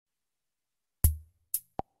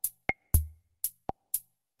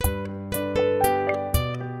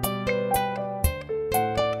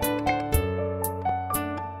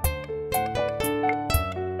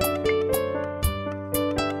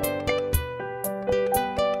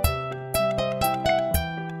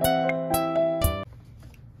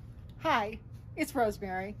it's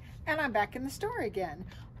Rosemary, and I'm back in the store again.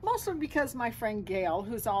 Mostly because my friend Gail,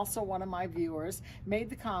 who's also one of my viewers, made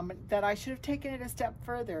the comment that I should have taken it a step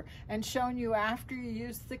further and shown you after you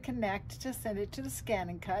use the Connect to send it to the Scan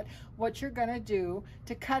and Cut, what you're gonna do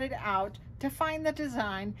to cut it out, to find the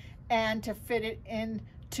design, and to fit it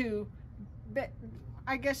into,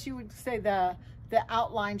 I guess you would say the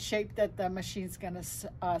outline shape that the machine's gonna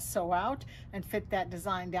sew out and fit that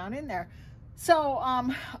design down in there. So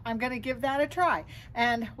I'm gonna give that a try.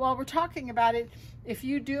 And while we're talking about it, if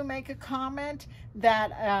you do make a comment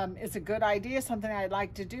that is a good idea, something I'd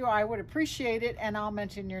like to do, I would appreciate it, and I'll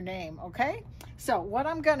mention your name, okay? So what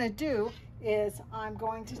I'm gonna do is I'm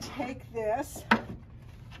going to take this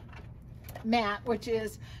mat, which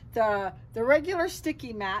is the regular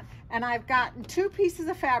sticky mat, and I've gotten 2 pieces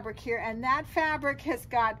of fabric here, and that fabric has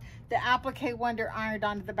got the applique Wonder ironed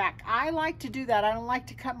onto the back. I like to do that. I don't like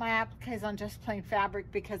to cut my appliques on just plain fabric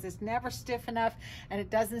because it's never stiff enough and it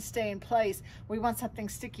doesn't stay in place. We want something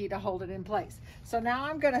sticky to hold it in place. So now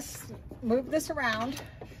I'm going to move this around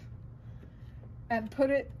and put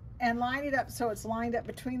it and line it up so it's lined up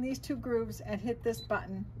between these 2 grooves and hit this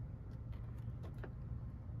button.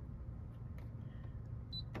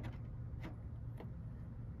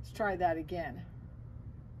 Let's try that again.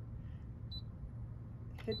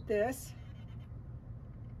 Hit this.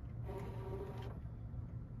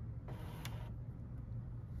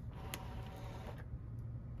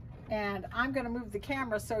 And I'm going to move the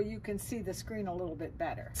camera so you can see the screen a little bit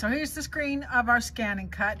better. So here's the screen of our Scan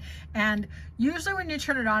and Cut, and usually when you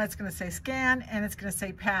turn it on, it's going to say scan and it's going to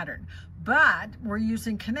say pattern, but we're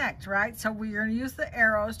using Connect, right? So we're going to use the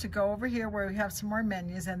arrows to go over here where we have some more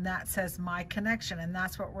menus, and that says My Connection, and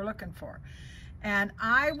that's what we're looking for. And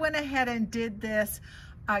I went ahead and did this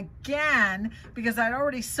again because I'd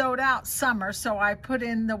already sewed out summer, so I put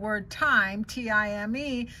in the word time,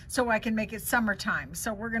 T-I-M-E, so I can make it summertime.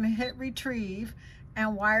 So we're going to hit retrieve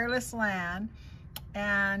and wireless LAN,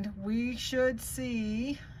 and we should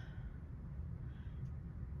see,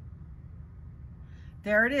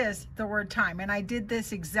 there it is, the word time. And I did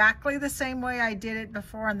this exactly the same way I did it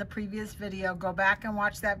before in the previous video. Go back and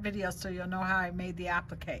watch that video so you'll know how I made the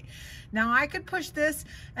applique. Now I could push this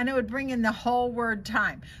and it would bring in the whole word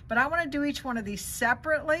time, but I want to do each one of these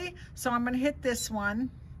separately. So I'm going to hit this one,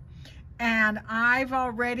 and I've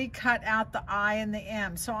already cut out the I and the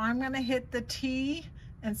M. So I'm going to hit the T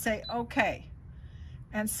and say okay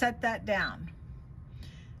and set that down.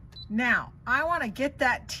 Now, I want to get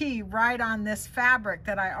that T right on this fabric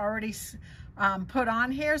that I already put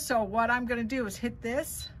on here. So what I'm going to do is hit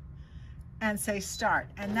this and say start.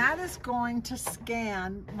 And that is going to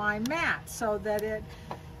scan my mat so that it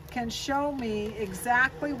can show me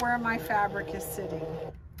exactly where my fabric is sitting.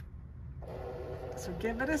 So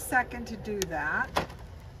give it a second to do that.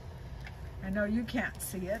 I know you can't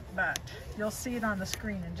see it, but you'll see it on the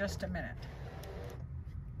screen in just a minute.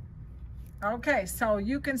 Okay, so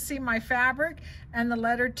you can see my fabric and the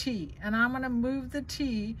letter T, and I'm going to move the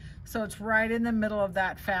T so it's right in the middle of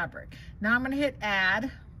that fabric. Now I'm going to hit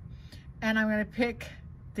add, and I'm going to pick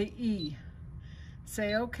the E.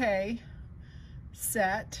 Say okay,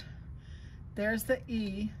 set. There's the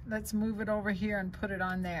E. Let's move it over here and put it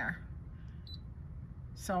on there.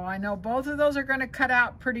 So I know both of those are going to cut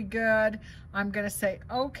out pretty good. I'm going to say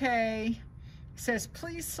okay. It says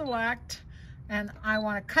please select, and I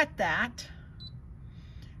want to cut that.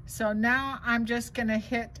 So now I'm just going to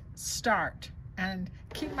hit start and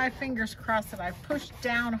keep my fingers crossed that I pushed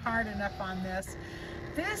down hard enough on this.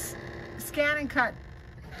 This Scan and Cut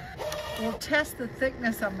will test the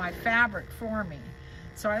thickness of my fabric for me.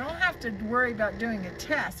 So I don't have to worry about doing a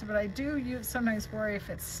test, but I do sometimes worry if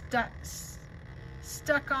it's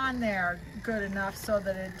stuck on there good enough so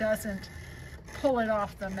that it doesn't pull it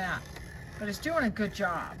off the mat. But it's doing a good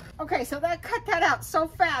job. Okay, so that cut that out so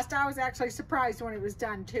fast, I was actually surprised when it was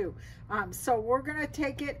done too. So we're gonna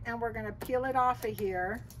take it and we're gonna peel it off of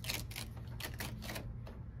here.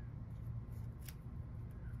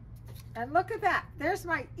 And look at that, there's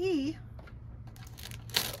my E.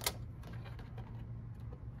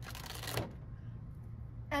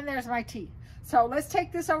 And there's my T. So let's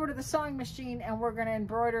take this over to the sewing machine and we're gonna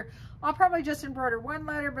embroider. I'll probably just embroider one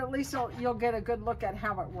letter, but at least you'll get a good look at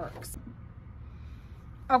how it works.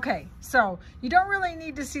 Okay, so you don't really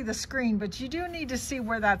need to see the screen, but you do need to see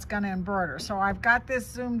where that's going to embroider. So I've got this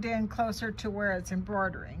zoomed in closer to where it's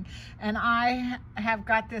embroidering, and I have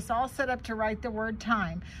got this all set up to write the word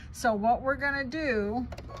time. So what we're going to do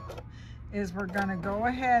is we're going to go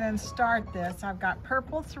ahead and start this. I've got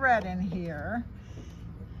purple thread in here.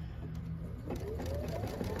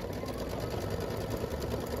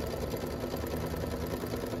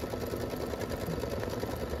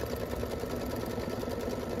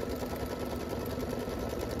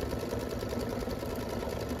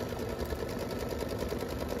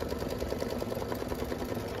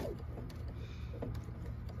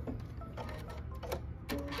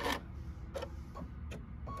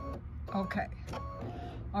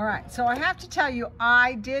 All right, so I have to tell you,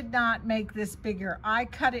 I did not make this bigger. I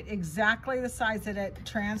cut it exactly the size that it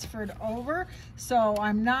transferred over. So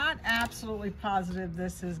I'm not absolutely positive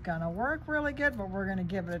this is gonna work really good, but we're gonna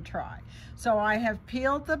give it a try. So I have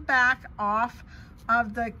peeled the back off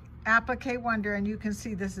of the applique Wonder, and you can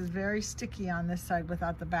see this is very sticky on this side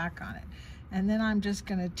without the back on it. And then I'm just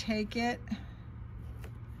gonna take it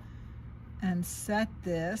and set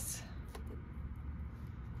this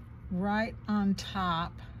right on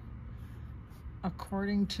top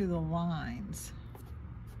according to the lines.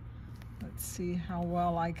 Let's see how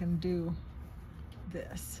well I can do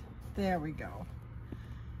this. There we go.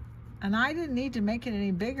 And I didn't need to make it any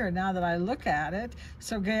bigger now that I look at it.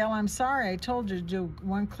 So Gail, I'm sorry I told you to do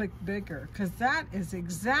one click bigger, because that is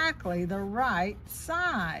exactly the right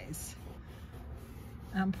size.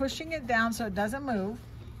 I'm pushing it down so it doesn't move.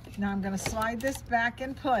 Now I'm going to slide this back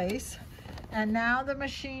in place, and now the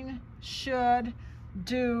machine should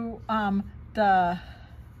do the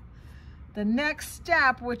next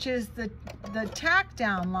step, which is the tack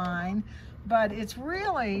down line, but it's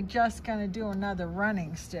really just going to do another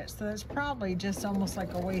running stitch, so it's probably just almost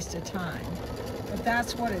like a waste of time, but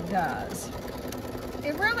that's what it does.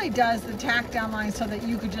 It really does the tack down line so that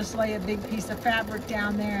you could just lay a big piece of fabric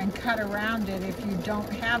down there and cut around it if you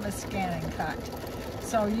don't have a scan and cut.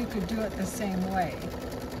 So you could do it the same way,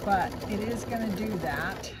 but it is going to do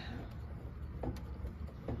that.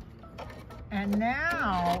 And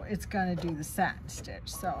now it's going to do the satin stitch.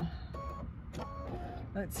 So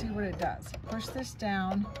let's see what it does. Push this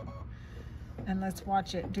down and let's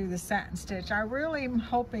watch it do the satin stitch. I really am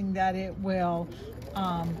hoping that it will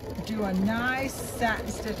do a nice satin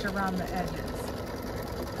stitch around the edges.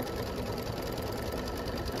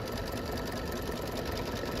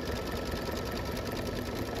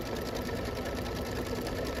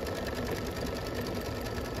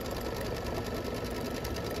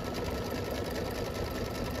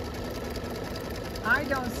 I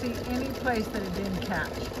don't see any place that it didn't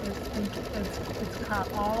catch. It's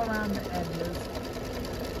caught all around the edges.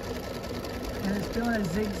 And it's doing a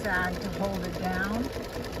zigzag to hold it down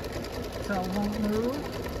so it won't move.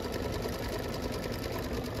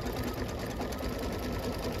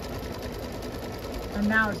 And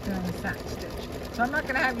now it's doing a satin stitch. So I'm not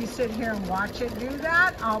going to have you sit here and watch it do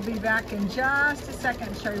that. I'll be back in just a second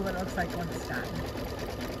and show you what it looks like when it's done.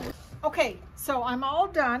 Okay, so I'm all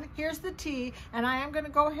done. Here's the T, and I am going to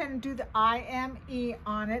go ahead and do the IME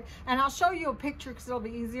on it, and I'll show you a picture because it'll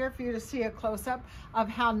be easier for you to see a close-up of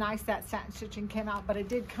how nice that satin stitching came out, but it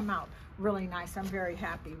did come out really nice. I'm very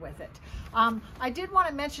happy with it. I did want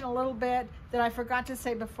to mention a little bit that I forgot to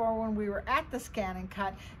say before when we were at the scan and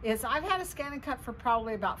cut is I've had a scan and cut for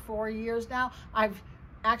probably about 4 years now. I've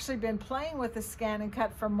actually been playing with the scan and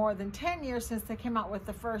cut for more than 10 years since they came out with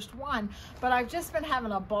the first one, but I've just been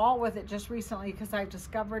having a ball with it just recently because I've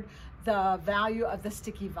discovered the value of the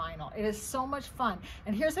sticky vinyl. It is so much fun.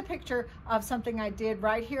 And here's a picture of something I did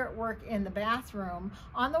right here at work in the bathroom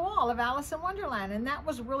on the wall of Alice in Wonderland, and that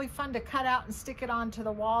was really fun to cut out and stick it onto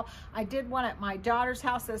the wall. I did one at my daughter's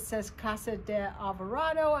house that says Casa de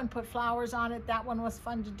Alvarado and put flowers on it. That one was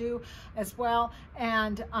fun to do as well.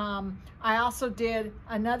 And I also did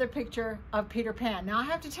another picture of Peter Pan. Now I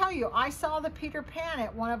have to tell you, I saw the Peter Pan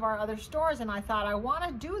at one of our other stores and I thought I want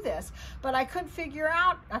to do this, but I couldn't figure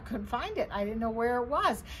out, I couldn't find it. I didn't know where it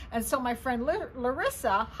was. And so my friend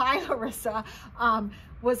Larissa, hi Larissa,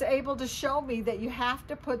 was able to show me that you have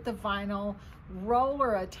to put the vinyl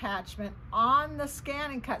roller attachment on the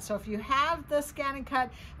scan and cut. So if you have the scan and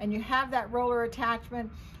cut and you have that roller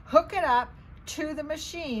attachment, hook it up to the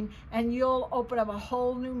machine and you'll open up a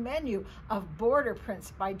whole new menu of border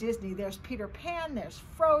prints by Disney. There's Peter Pan, there's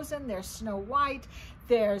Frozen, there's Snow White,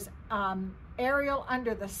 there's Ariel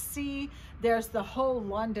Under the Sea, there's the whole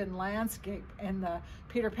London landscape in the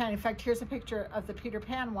Peter Pan. In fact, here's a picture of the Peter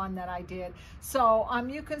Pan one that I did. So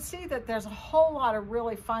you can see that there's a whole lot of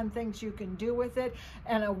really fun things you can do with it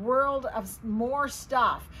and a world of more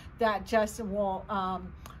stuff that just will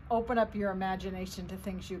open up your imagination to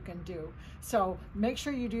things you can do. So make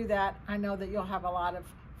sure you do that. I know that you'll have a lot of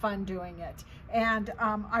fun doing it. And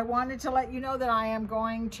I wanted to let you know that I am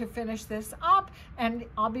going to finish this up and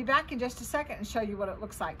I'll be back in just a second and show you what it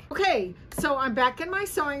looks like. Okay, so I'm back in my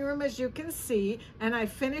sewing room as you can see, and I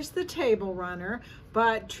finished the table runner,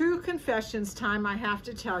 but true confessions time, I have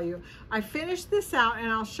to tell you. I finished this out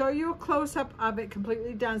and I'll show you a close-up of it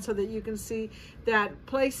completely done so that you can see that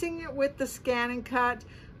placing it with the scan and cut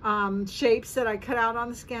shapes that I cut out on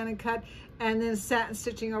the scan and cut and then satin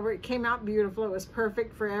stitching over it came out beautiful. It was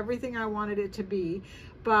perfect for everything I wanted it to be.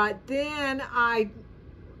 But then I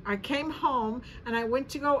I came home and I went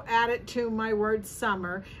to go add it to my word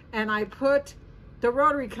summer, and I put the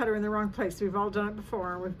rotary cutter in the wrong place. We've all done it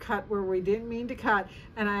before, and we've cut where we didn't mean to cut,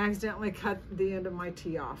 and I accidentally cut the end of my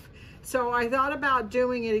T off. So I thought about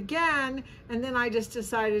doing it again, and then I just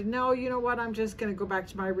decided, no, you know what, I'm just gonna go back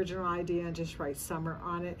to my original idea and just write summer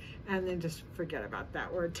on it, and then just forget about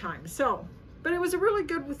that word time. So, but it was a really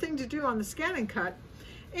good thing to do on the scan and cut.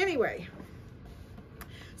 Anyway,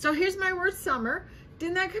 so here's my word summer.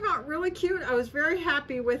 Didn't that come out really cute? I was very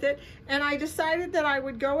happy with it, and I decided that I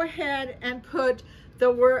would go ahead and put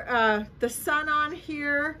the sun on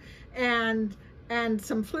here, and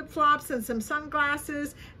some flip-flops and some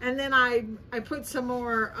sunglasses, and then I put some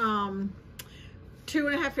more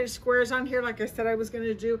 2.5 inch squares on here like I said I was going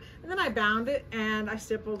to do, and then I bound it and I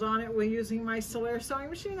stippled on it with using my Solaire sewing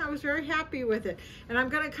machine. I was very happy with it, and I'm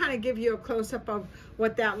going to kind of give you a close-up of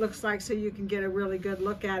what that looks like so you can get a really good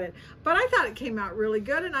look at it. But I thought it came out really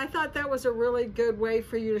good, and I thought that was a really good way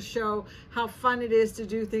for you to show how fun it is to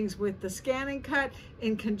do things with the scan and cut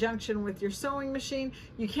in conjunction with your sewing machine.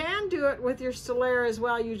 You can do it with your Solaire as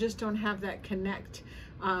well, you just don't have that connect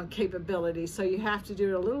capability, so you have to do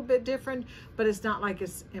it a little bit different, but it's not like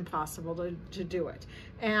it's impossible to do it.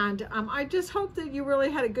 And I just hope that you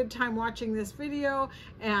really had a good time watching this video.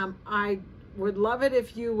 I would love it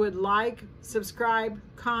if you would like, subscribe,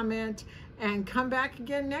 comment, and come back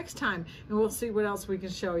again next time, and we'll see what else we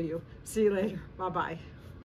can show you. See you later. Bye-bye.